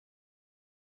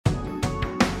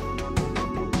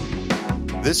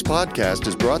This podcast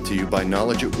is brought to you by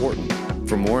Knowledge at Wharton.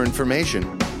 For more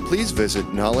information, please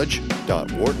visit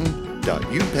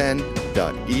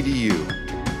knowledge.wharton.upenn.edu.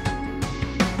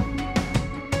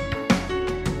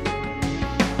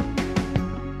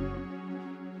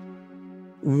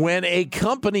 When a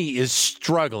company is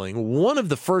struggling, one of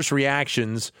the first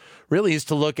reactions really is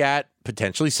to look at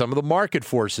potentially some of the market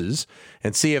forces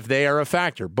and see if they are a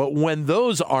factor. But when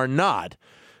those are not,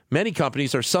 many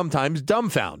companies are sometimes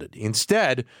dumbfounded.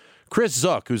 Instead, Chris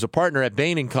Zook, who's a partner at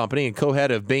Bain & Company and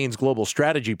co-head of Bain's global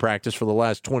strategy practice for the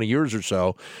last 20 years or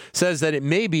so, says that it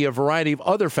may be a variety of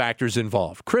other factors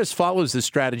involved. Chris follows this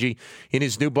strategy in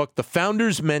his new book, The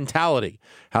Founder's Mentality,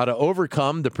 How to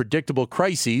Overcome the Predictable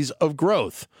Crises of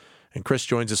Growth. And Chris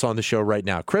joins us on the show right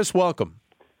now. Chris, welcome.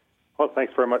 Well,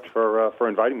 thanks very much for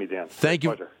inviting me, Dan. Thank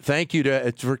you. Pleasure. Thank you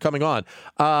for coming on.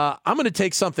 I'm going to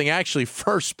take something actually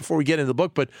first before we get into the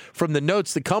book, but from the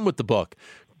notes that come with the book.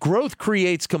 Growth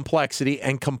creates complexity,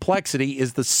 and complexity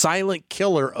is the silent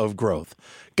killer of growth.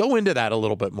 Go into that a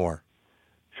little bit more.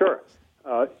 Sure.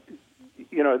 The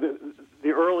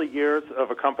early years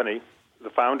of a company, the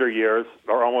founder years,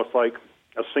 are almost like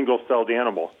a single-celled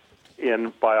animal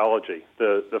in biology.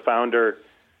 The founder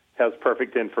has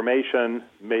perfect information,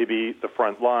 maybe the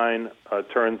front line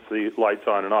turns the lights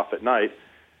on and off at night.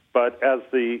 But as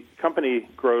the company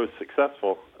grows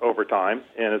successful over time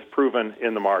and is proven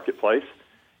in the marketplace,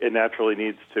 it naturally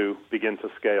needs to begin to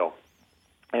scale.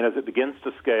 And as it begins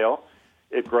to scale,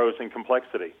 it grows in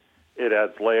complexity. It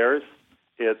adds layers.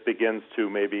 It begins to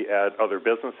maybe add other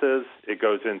businesses. It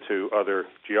goes into other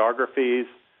geographies.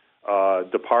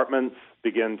 Departments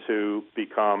begin to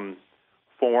become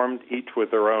formed, each with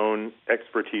their own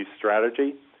expertise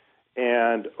strategy.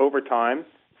 And over time,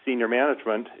 senior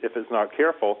management, if it's not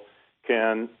careful,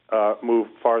 can move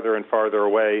farther and farther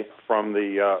away from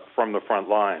the front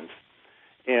lines.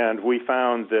 And we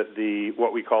found that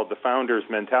what we called the founder's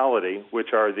mentality,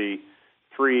 which are the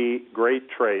three great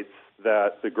traits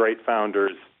that the great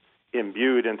founders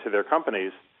imbued into their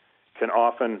companies, can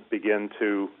often begin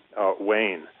to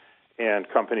wane. And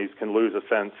companies can lose a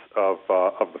sense of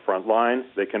the front line.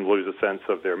 They can lose a sense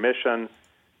of their mission.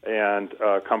 And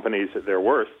companies at their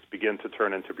worst begin to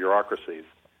turn into bureaucracies.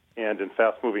 And in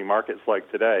fast-moving markets like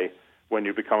today, when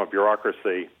you become a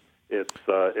bureaucracy, it's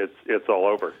all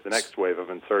over. The next wave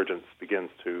of insurgents begins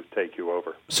to take you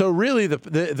over. So really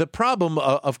the problem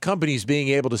of companies being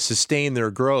able to sustain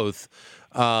their growth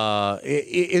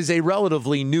is a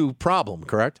relatively new problem,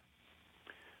 correct?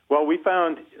 Well, we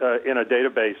found in a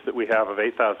database that we have of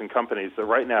 8,000 companies that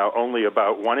right now only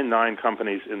about 1 in 9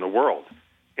 companies in the world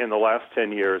in the last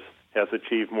 10 years has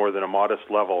achieved more than a modest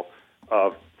level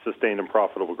of sustained and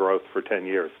profitable growth for 10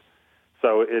 years.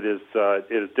 So it is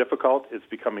difficult. It's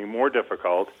becoming more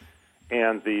difficult,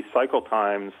 and the cycle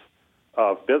times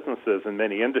of businesses in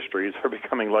many industries are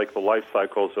becoming like the life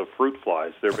cycles of fruit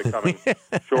flies. They're becoming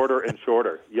shorter and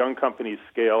shorter. Young companies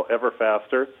scale ever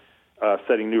faster,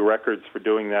 setting new records for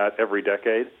doing that every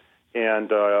decade,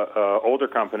 and older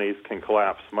companies can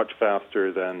collapse much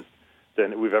faster than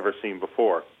we've ever seen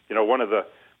before. You know, one of the,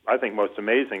 I think, most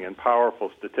amazing and powerful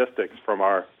statistics from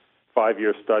our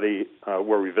 5-year study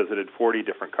where we visited 40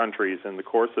 different countries in the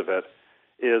course of it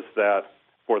is that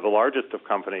for the largest of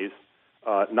companies,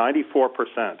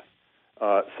 94%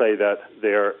 say that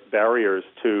their barriers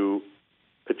to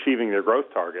achieving their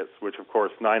growth targets, which of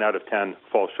course 9 out of 10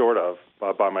 fall short of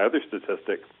by my other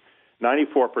statistic,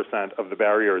 94% of the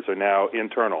barriers are now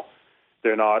internal.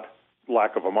 They're not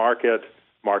lack of a market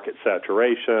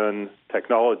saturation,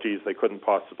 technologies they couldn't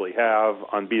possibly have,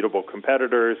 unbeatable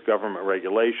competitors, government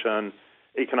regulation,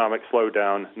 economic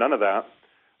slowdown, none of that.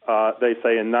 They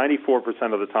say in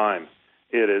 94% of the time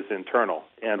it is internal.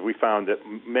 And we found that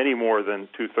many more than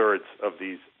 2/3 of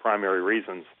these primary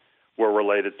reasons were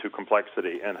related to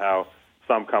complexity and how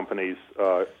some companies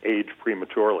age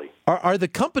prematurely. Are the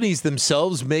companies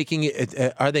themselves making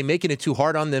it too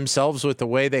hard on themselves with the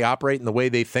way they operate and the way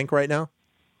they think right now?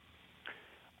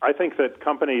 I think that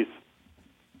companies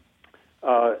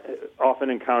often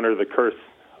encounter the curse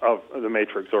of the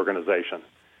matrix organization.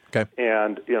 Okay.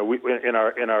 And in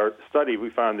our study, we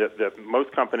found that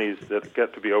most companies that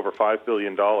get to be over $5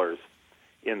 billion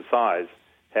in size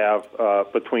have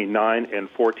between 9 and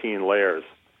 14 layers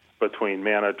between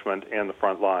management and the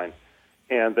front line.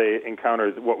 And they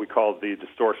encounter what we call the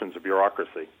distortions of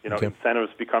bureaucracy. Okay.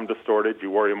 Incentives become distorted.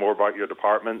 You worry more about your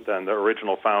department than the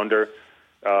original founder.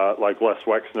 Like Les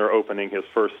Wexner opening his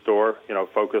first store,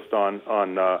 focused on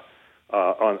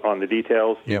the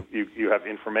details. Yep. You have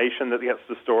information that gets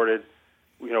distorted.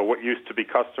 What used to be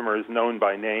customers known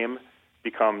by name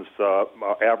becomes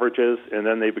averages, and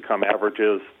then they become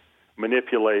averages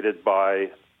manipulated by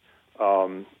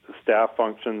staff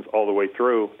functions all the way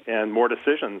through, and more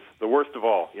decisions. The worst of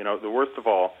all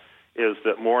is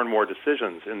that more and more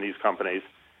decisions in these companies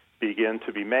begin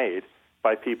to be made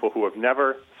by people who have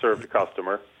never served a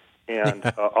customer and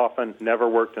often never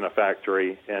worked in a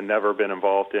factory and never been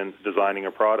involved in designing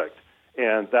a product.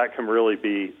 And that can really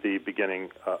be the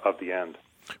beginning of the end.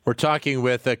 We're talking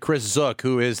with Chris Zook,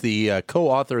 who is the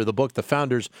co-author of the book, The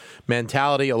Founder's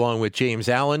Mentality, along with James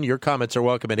Allen. Your comments are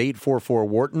welcome at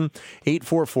 844-WHARTON,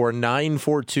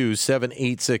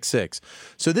 844-942-7866.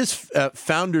 So this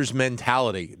founder's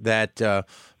mentality that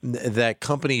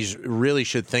companies really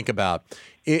should think about,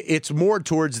 it's more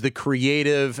towards the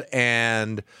creative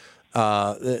and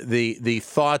the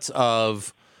thoughts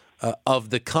of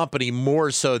the company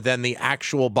more so than the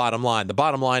actual bottom line. The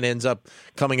bottom line ends up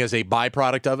coming as a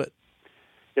byproduct of it?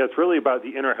 Yeah, it's really about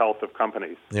the inner health of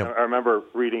companies. Yep. I remember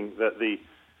reading that the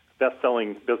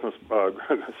best-selling business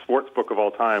sports book of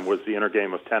all time was The Inner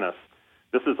Game of Tennis.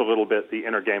 This is a little bit the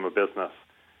inner game of business.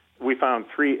 We found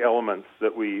three elements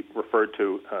that we referred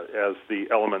to as the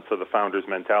elements of the founder's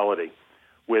mentality,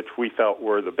 which we felt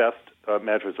were the best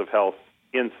measures of health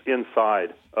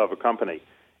inside of a company.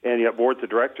 And yet boards of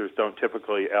directors don't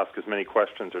typically ask as many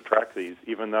questions or track these,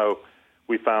 even though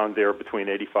we found they're between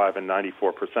 85 and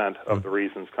 94% of the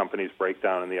reasons companies break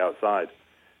down on the outside.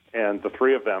 And the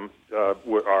three of them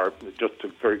are, just to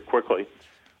very quickly,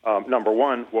 number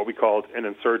one, what we called an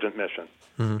insurgent mission.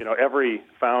 Mm-hmm. You know, every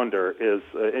founder is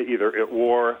either at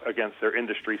war against their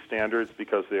industry standards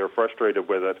because they are frustrated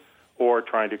with it, or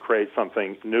trying to create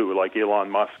something new, like Elon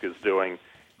Musk is doing,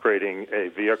 creating a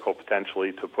vehicle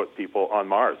potentially to put people on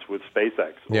Mars with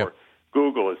SpaceX, or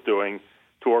Google is doing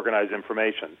to organize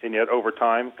information. And yet over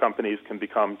time, companies can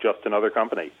become just another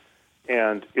company.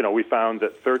 And, you know, we found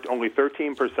that only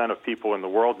 13% of people in the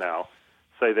world now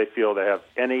say they feel they have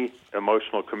any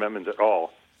emotional commitment at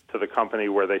all to the company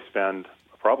where they spend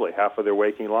probably half of their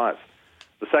waking lives.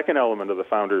 The second element of the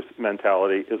founder's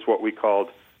mentality is what we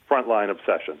called frontline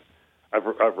obsession.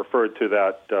 I've referred to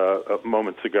that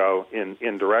moments ago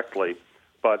indirectly,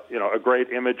 but you know, a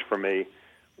great image for me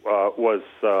was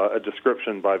a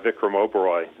description by Vikram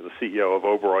Oberoi, the CEO of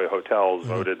Oberoi Hotels,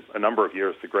 voted a number of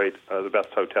years the best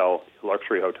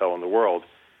luxury hotel in the world.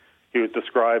 He would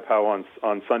describe how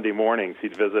on Sunday mornings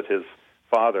he'd visit his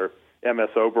father,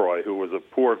 M.S. Oberoi, who was a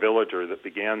poor villager that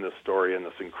began this story in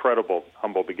this incredible,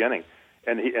 humble beginning.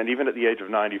 And even at the age of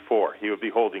 94, he would be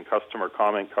holding customer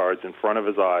comment cards in front of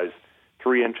his eyes,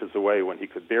 3 inches away when he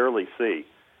could barely see,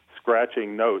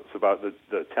 scratching notes about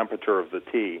the temperature of the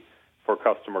tea for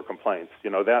customer complaints.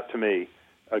 You know, that to me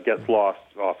gets lost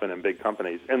often in big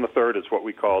companies. And the third is what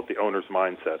we call the owner's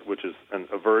mindset, which is an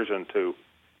aversion to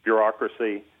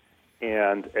bureaucracy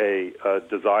and a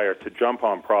desire to jump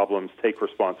on problems, take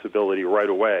responsibility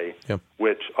right away,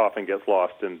 which often gets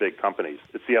lost in big companies.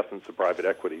 It's the essence of private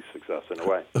equity success in a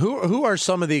way. Who are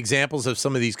some of the examples of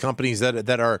some of these companies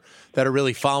that are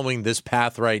really following this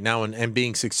path right now and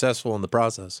being successful in the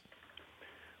process?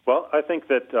 Well, I think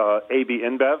that AB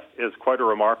InBev is quite a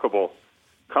remarkable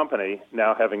company,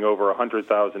 now having over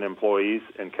 100,000 employees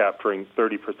and capturing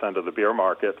 30% of the beer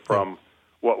market from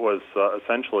what was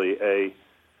essentially a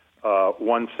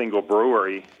one single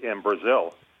brewery in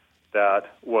Brazil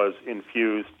that was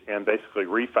infused and basically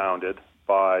refounded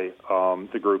by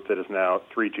the group that is now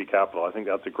 3G Capital. I think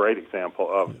that's a great example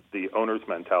of the owner's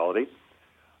mentality.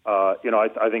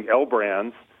 I think L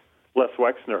Brands, Les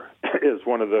Wexner is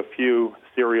one of the few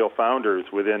serial founders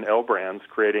within L Brands,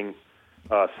 creating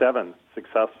 7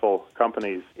 successful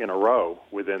companies in a row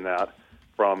within that,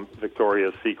 from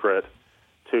Victoria's Secret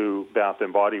to Bath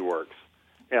 & Body Works.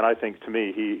 And I think, to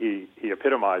me, he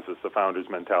epitomizes the founder's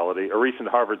mentality. A recent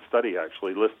Harvard study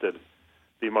actually listed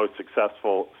the most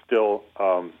successful still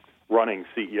running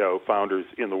CEO founders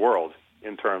in the world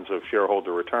in terms of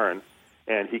shareholder return,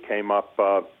 and he came up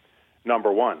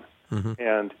number one. Mm-hmm.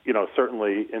 And, you know,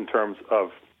 certainly in terms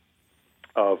of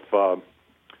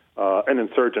an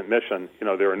insurgent mission, you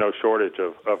know, there are no shortage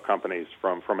of companies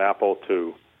from Apple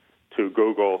to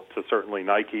Google to certainly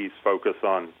Nike's focus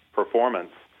on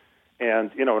performance.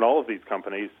 And, you know, in all of these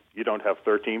companies, you don't have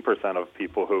 13% of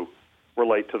people who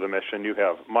relate to the mission. You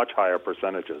have much higher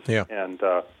percentages. Yeah. And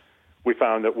we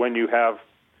found that when you have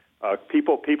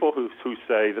people who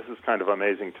say, this is kind of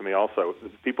amazing to me also,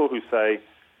 people who say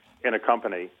in a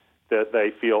company that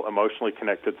they feel emotionally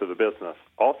connected to the business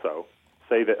also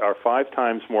say that are 5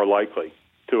 times more likely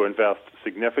to invest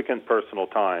significant personal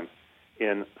time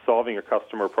in solving a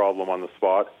customer problem on the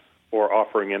spot or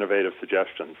offering innovative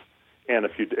suggestions. And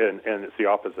and it's the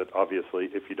opposite, obviously,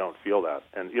 if you don't feel that.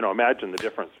 And, you know, imagine the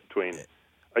difference between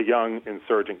a young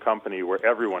insurgent company where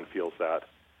everyone feels that,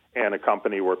 and a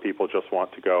company where people just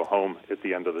want to go home at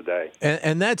the end of the day.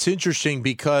 And that's interesting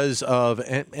because of,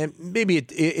 and maybe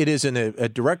it isn't a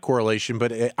direct correlation,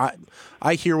 but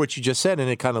I hear what you just said, and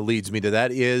it kind of leads me to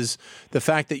that, is the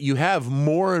fact that you have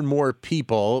more and more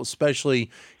people,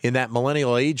 especially in that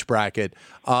millennial age bracket,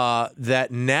 that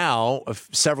now,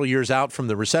 several years out from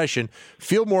the recession,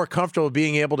 feel more comfortable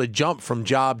being able to jump from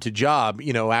job to job,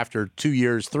 after 2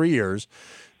 years, 3 years.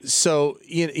 So,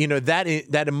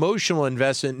 that emotional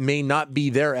investment may not be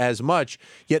there as much,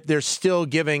 yet they're still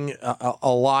giving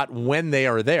a lot when they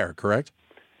are there, correct?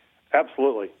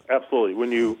 Absolutely. Absolutely.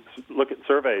 When you look at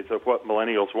surveys of what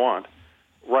millennials want,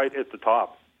 right at the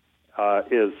top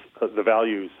is the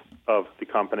values of the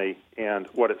company and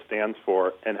what it stands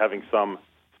for, and having some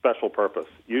special purpose,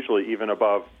 usually even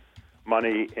above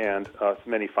money and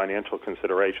many financial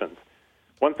considerations.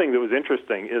 One thing that was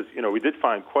interesting is, we did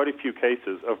find quite a few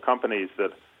cases of companies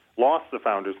that lost the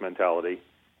founder's mentality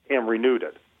and renewed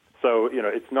it. So,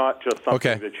 it's not just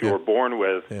something that you were born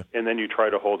with and then you try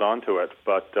to hold on to it,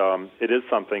 but it is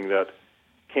something that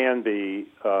can be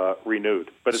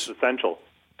renewed. But it's essential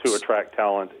to attract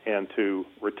talent and to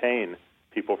retain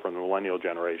people from the millennial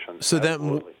generation. So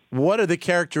then what are the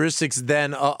characteristics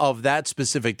then of that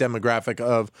specific demographic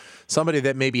of somebody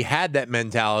that maybe had that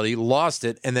mentality, lost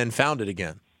it, and then found it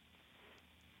again?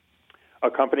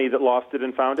 A company that lost it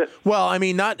and found it? Well, I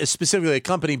mean, not specifically a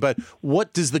company, but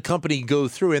what does the company go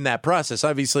through in that process?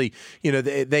 Obviously,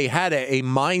 they had a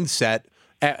mindset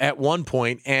at one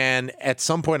point, and at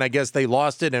some point, I guess they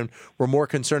lost it and were more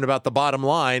concerned about the bottom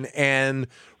line and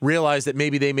realized that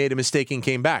maybe they made a mistake and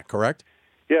came back, correct?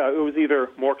 Yeah, it was either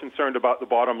more concerned about the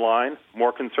bottom line,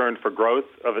 more concerned for growth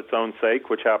of its own sake,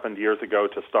 which happened years ago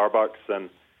to Starbucks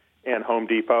and Home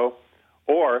Depot,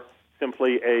 or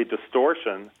simply a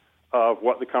distortion of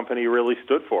what the company really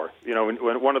stood for.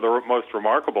 One of the most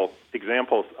remarkable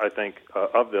examples, I think,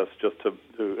 of this, just to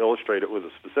illustrate it with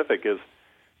a specific, is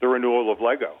the renewal of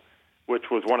Lego, which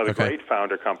was one of the great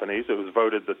founder companies. It was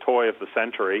voted the toy of the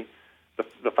century.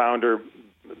 The founder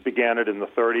began it in the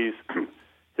 30s.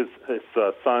 His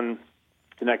son,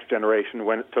 the next generation,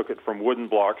 took it from wooden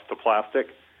blocks to plastic.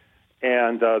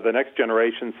 And the next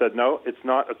generation said, no, it's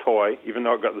not a toy, even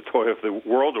though it got the Toy of the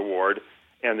World Award,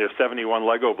 and there's 71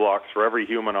 Lego blocks for every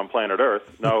human on planet Earth.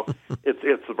 No,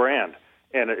 it's the brand.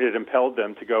 And it impelled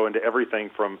them to go into everything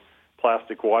from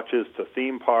plastic watches to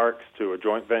theme parks to a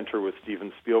joint venture with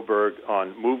Steven Spielberg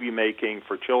on movie making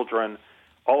for children.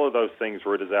 All of those things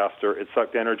were a disaster. It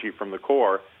sucked energy from the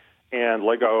core. And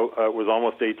Lego was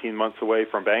almost 18 months away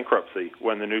from bankruptcy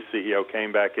when the new CEO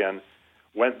came back in,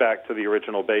 went back to the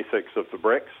original basics of the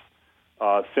bricks,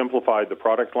 simplified the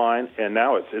product line, and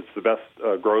now it's the best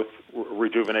growth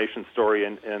rejuvenation story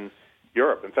in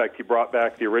Europe. In fact, he brought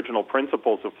back the original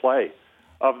principles of play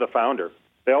of the founder.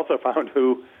 They also found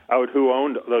who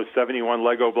owned those 71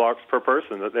 Lego blocks per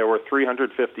person, that there were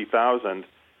 350,000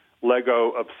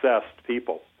 Lego-obsessed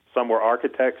people. Some were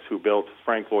architects who built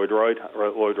Frank Lloyd Wright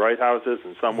houses,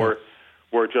 and some were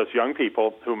just young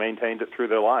people who maintained it through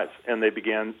their lives. And they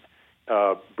began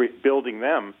building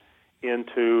them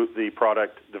into the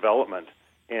product development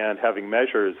and having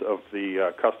measures of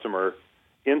the customer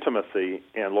intimacy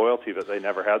and loyalty that they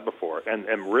never had before,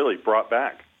 and really brought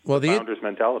back the founder's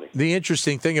mentality. The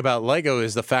interesting thing about Lego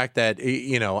is the fact that,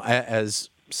 as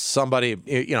somebody,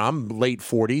 I'm late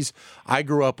 40s. I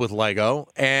grew up with Lego,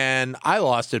 and I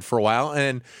lost it for a while,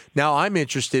 and now I'm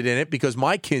interested in it because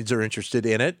my kids are interested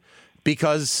in it,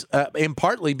 because, and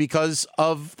partly because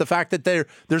of the fact that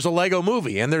there's a Lego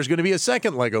movie, and there's going to be a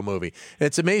second Lego movie. And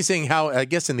it's amazing how, I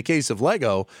guess in the case of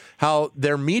Lego, how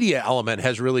their media element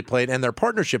has really played, and their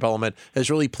partnership element has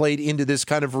really played into this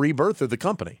kind of rebirth of the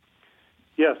company.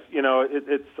 Yes,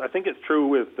 I think it's true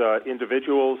with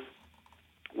individuals,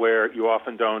 where you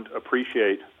often don't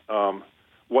appreciate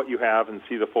what you have and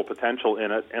see the full potential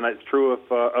in it. And it's true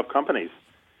of companies.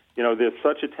 There's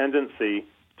such a tendency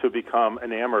to become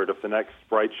enamored of the next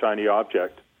bright, shiny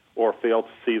object, or fail to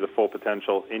see the full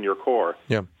potential in your core.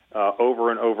 Yeah.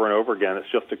 Over and over and over again.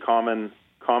 It's just a common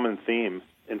theme.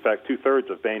 In fact, 2/3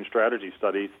 of Bain strategy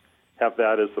studies have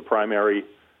that as the primary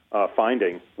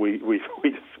finding. We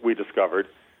discovered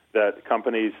that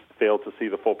companies fail to see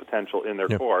the full potential in their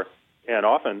core, and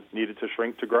often needed to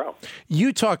shrink to grow.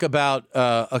 You talk about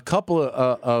a couple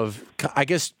of, I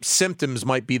guess, symptoms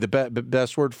might be the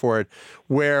best word for it,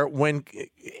 where when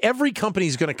every company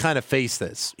is going to kind of face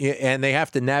this, and they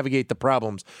have to navigate the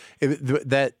problems,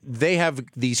 that they have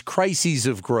these crises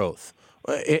of growth.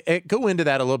 Go into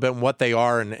that a little bit and what they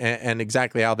are and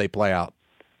exactly how they play out.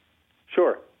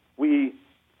 Sure.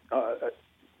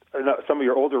 some of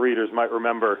your older readers might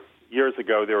remember years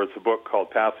ago there was a book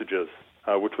called Passages,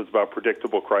 which was about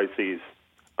predictable crises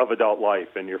of adult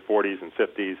life in your 40s and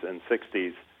 50s and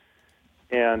 60s.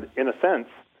 And in a sense,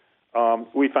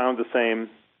 we found the same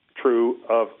true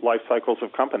of life cycles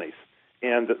of companies,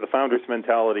 and that the founder's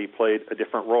mentality played a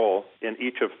different role in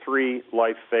each of three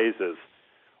life phases.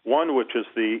 One, which is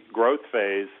the growth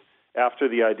phase after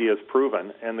the idea is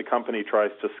proven and the company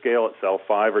tries to scale itself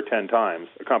 5 or 10 times.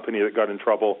 A company that got in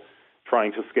trouble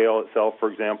trying to scale itself, for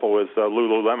example, was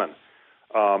Lululemon.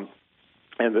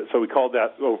 So we called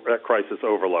that crisis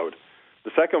overload.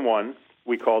 The second one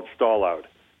we called stall out.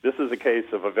 This is a case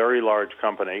of a very large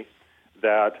company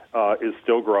that is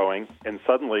still growing and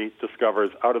suddenly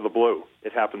discovers out of the blue,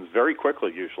 it happens very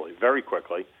quickly usually, very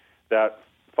quickly, that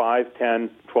 5, 10,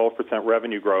 12%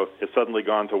 revenue growth has suddenly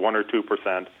gone to 1 or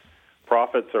 2%.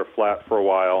 Profits are flat for a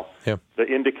while. Yep. The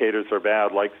indicators are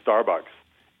bad, like Starbucks.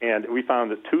 And we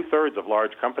found that 2/3 of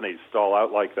large companies stall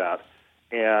out like that,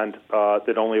 and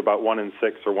that only about 1 in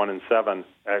 6 or 1 in 7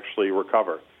 actually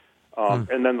recover.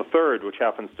 And then the third, which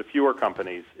happens to fewer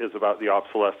companies, is about the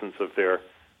obsolescence of their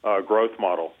growth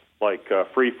model, like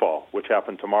Freefall, which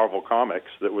happened to Marvel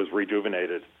Comics, that was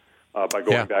rejuvenated by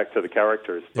going back to the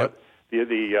characters. Yep. But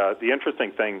the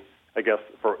interesting thing, I guess,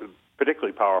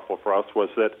 particularly powerful for us, was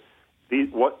that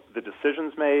what the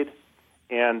decisions made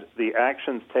and the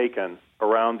actions taken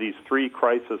around these three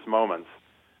crisis moments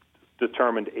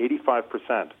determined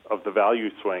 85% of the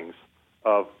value swings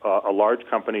of a large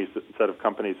company's set of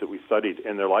companies that we studied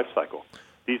in their life cycle.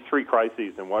 These three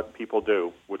crises and what people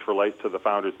do, which relates to the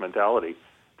founder's mentality,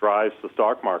 drives the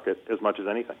stock market as much as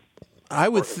anything. I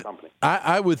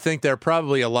would think there are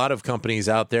probably a lot of companies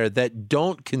out there that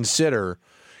don't consider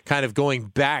kind of going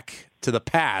back to the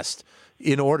past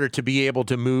in order to be able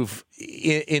to move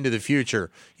into the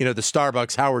future. You know, the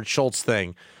Starbucks Howard Schultz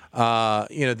thing,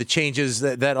 the changes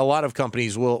that a lot of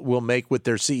companies will make with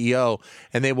their CEO,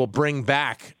 and they will bring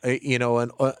back, an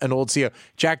old CEO.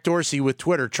 Jack Dorsey with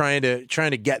Twitter trying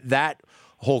to get that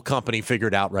whole company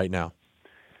figured out right now.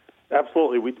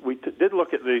 Absolutely. We did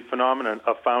look at the phenomenon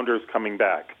of founders coming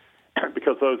back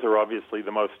because those are obviously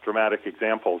the most dramatic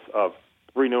examples of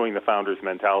renewing the founder's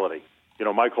mentality. You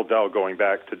know, Michael Dell going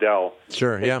back to Dell,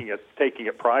 taking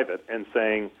it private and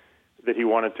saying that he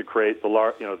wanted to create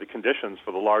the conditions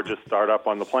for the largest startup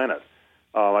on the planet.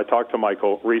 I talked to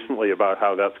Michael recently about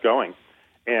how that's going,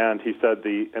 and he said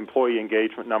the employee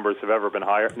engagement numbers have never been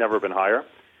higher,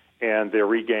 and they're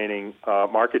regaining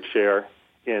market share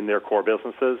in their core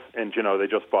businesses. And they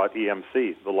just bought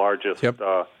EMC, the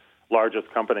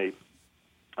largest company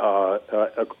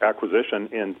acquisition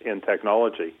in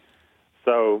technology.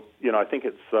 So, I think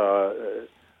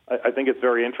it's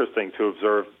very interesting to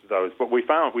observe those. But we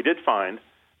did find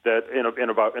that in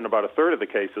about a third of the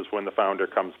cases when the founder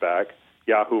comes back,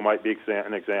 Yahoo might be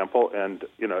an example, and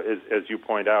as you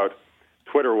point out,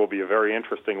 Twitter will be a very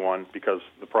interesting one because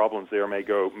the problems there may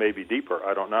be deeper.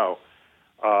 I don't know.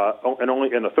 And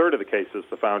only in a third of the cases,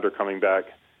 the founder coming back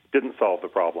didn't solve the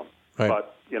problem. Right.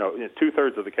 But in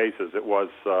 2/3 of the cases,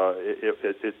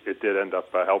 it did end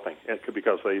up helping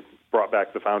because they brought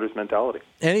back the founder's mentality.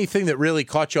 Anything that really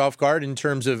caught you off guard in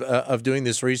terms of doing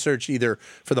this research, either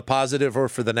for the positive or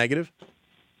for the negative?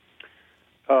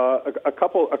 A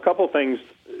couple things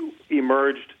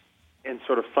emerged and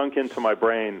sort of sunk into my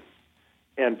brain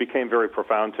and became very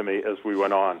profound to me as we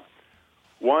went on.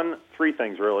 Three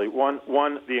things really.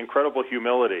 One, the incredible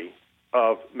humility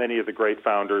of many of the great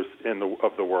founders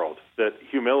of the world. That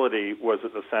humility was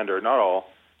at the center, not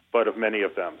all, but of many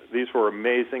of them. These were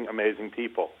amazing, amazing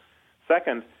people.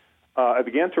 Second, I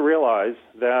began to realize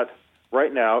that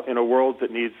right now, in a world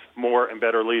that needs more and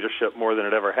better leadership more than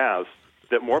it ever has,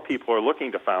 that more people are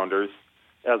looking to founders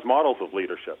as models of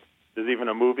leadership. There's even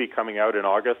a movie coming out in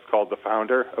August called The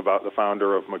Founder, about the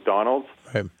founder of McDonald's.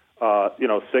 Right.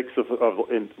 6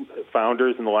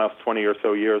 founders in the last 20 or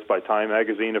so years by Time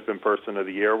Magazine have been Person of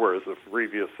the Year, whereas the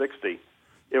previous 60,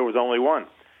 it was only one.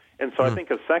 And so I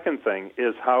think a second thing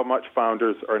is how much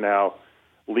founders are now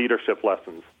leadership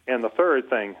lessons. And the third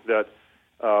thing that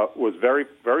was very,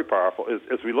 very powerful is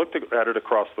as we looked at it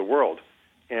across the world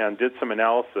and did some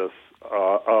analysis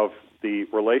of the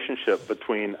relationship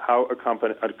between how a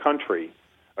country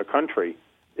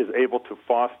is able to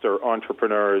foster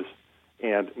entrepreneurs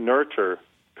and nurture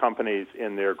companies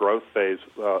in their growth phase,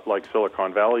 like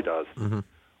Silicon Valley does,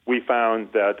 we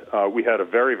found that we had a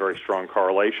very, very strong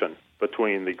correlation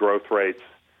between the growth rates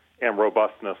and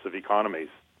robustness of economies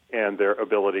and their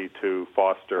ability to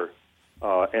foster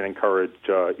and encourage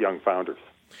young founders.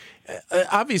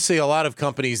 Obviously, a lot of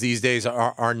companies these days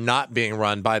are not being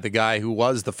run by the guy who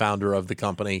was the founder of the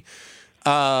company.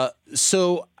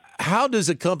 So how does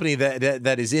a company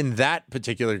that is in that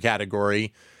particular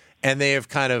category and they have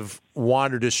kind of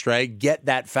wandered astray get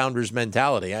that founder's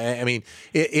mentality? I mean,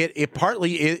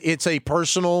 it's a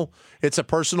personal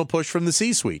push from the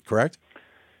C-suite, correct?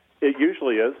 It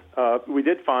usually is. We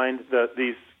did find that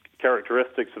these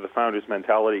characteristics of the founder's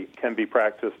mentality can be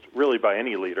practiced really by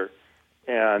any leader.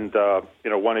 And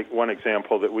one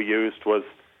example that we used was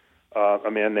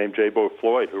a man named J. Bo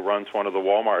Floyd, who runs one of the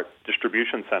Walmart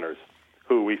distribution centers,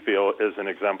 who we feel is an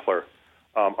exemplar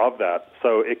of that.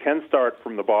 So it can start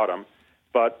from the bottom,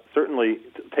 but certainly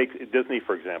take Disney,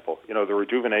 for example. The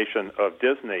rejuvenation of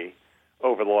Disney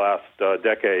over the last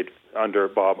decade under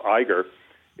Bob Iger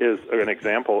is an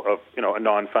example of a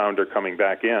non-founder coming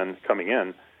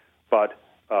in, but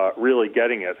really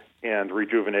getting it and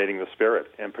rejuvenating the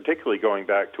spirit, and particularly going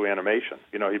back to animation.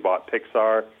 He bought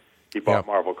Pixar, he bought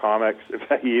Marvel Comics. In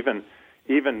fact, he even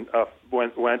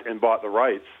went and bought the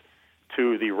rights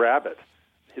to the rabbit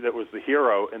that was the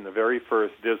hero in the very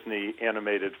first Disney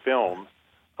animated film,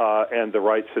 and the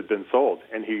rights had been sold,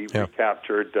 and he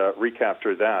recaptured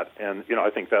that. And I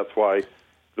think that's why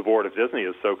the board of Disney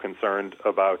is so concerned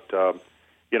about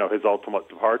his ultimate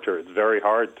departure. It's very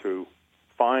hard to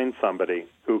find somebody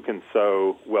who can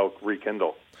so well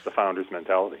rekindle the founder's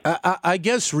mentality. I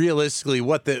guess realistically,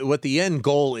 what the end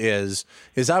goal is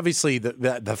obviously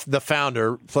the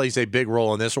founder plays a big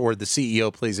role in this, or the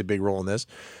CEO plays a big role in this.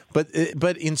 But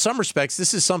in some respects,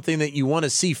 this is something that you want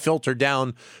to see filter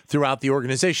down throughout the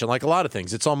organization. Like a lot of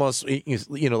things, it's almost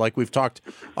like we've talked,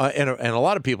 and a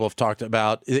lot of people have talked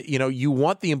about. You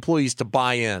want the employees to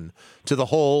buy in to the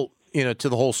whole. To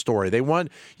the whole story.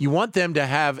 You want them to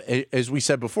have, as we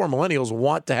said before, millennials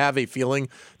want to have a feeling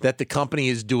that the company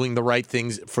is doing the right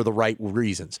things for the right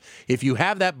reasons. If you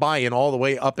have that buy-in all the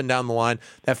way up and down the line,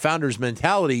 that founder's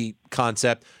mentality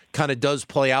concept kind of does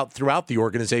play out throughout the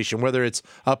organization, whether it's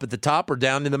up at the top or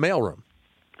down in the mailroom.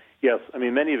 Yes, I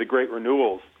mean, many of the great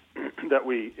renewals that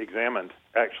we examined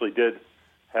actually did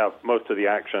have most of the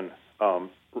action at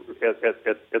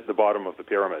the bottom of the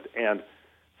pyramid. And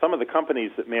some of the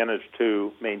companies that managed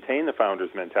to maintain the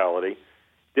founder's mentality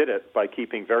did it by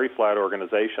keeping very flat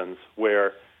organizations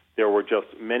where there were just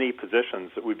many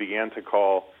positions that we began to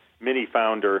call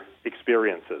mini-founder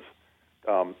experiences.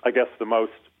 I guess the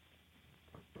most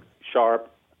sharp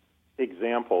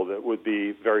example that would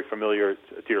be very familiar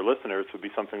to your listeners would be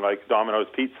something like Domino's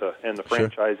Pizza and the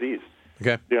franchisees.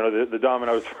 Okay. The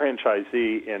Domino's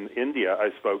franchisee in India I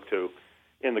spoke to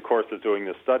in the course of doing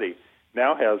this study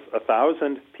now has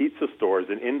 1,000 pizza stores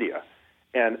in India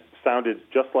and sounded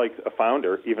just like a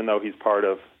founder, even though he's part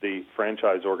of the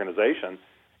franchise organization,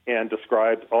 and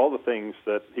described all the things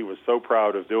that he was so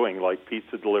proud of doing, like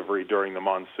pizza delivery during the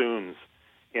monsoons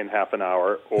in half an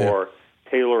hour, or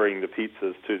tailoring the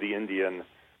pizzas to the Indian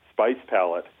spice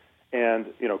palette. And,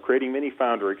 creating many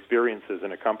founder experiences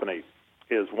in a company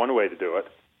is one way to do it.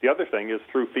 The other thing is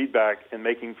through feedback and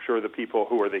making sure the people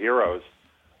who are the heroes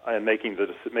and making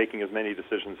as many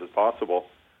decisions as possible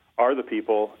are the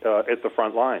people at the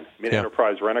front line. I mean,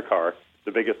 Enterprise Rent-A-Car,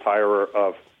 the biggest hirer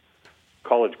of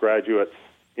college graduates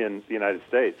in the United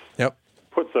States,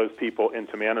 puts those people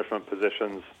into management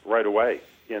positions right away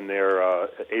in their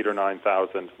 8,000 or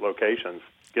 9,000 locations,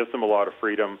 gives them a lot of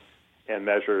freedom and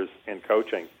measures and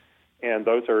coaching. And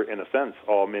those are, in a sense,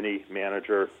 all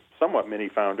mini-manager, somewhat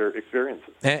mini-founder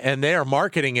experiences. And they are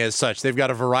marketing as such. They've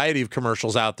got a variety of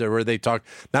commercials out there where they talk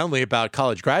not only about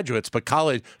college graduates, but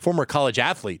former college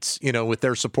athletes, with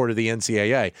their support of the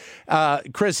NCAA.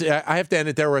 Chris, I have to end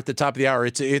it there. We're at the top of the hour.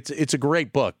 It's a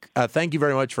great book. Thank you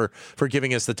very much for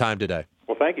giving us the time today.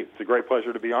 Well, thank you. It's a great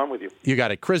pleasure to be on with you. You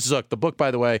got it. Chris Zook, the book, by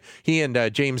the way, he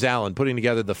and James Allen putting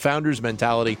together The Founder's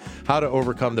Mentality, How to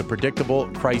Overcome the Predictable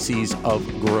Crises of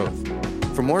Growth.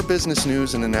 For more business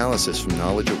news and analysis from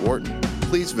Knowledge at Wharton,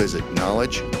 please visit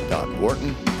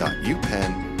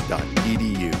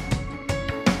knowledge.wharton.upenn.edu.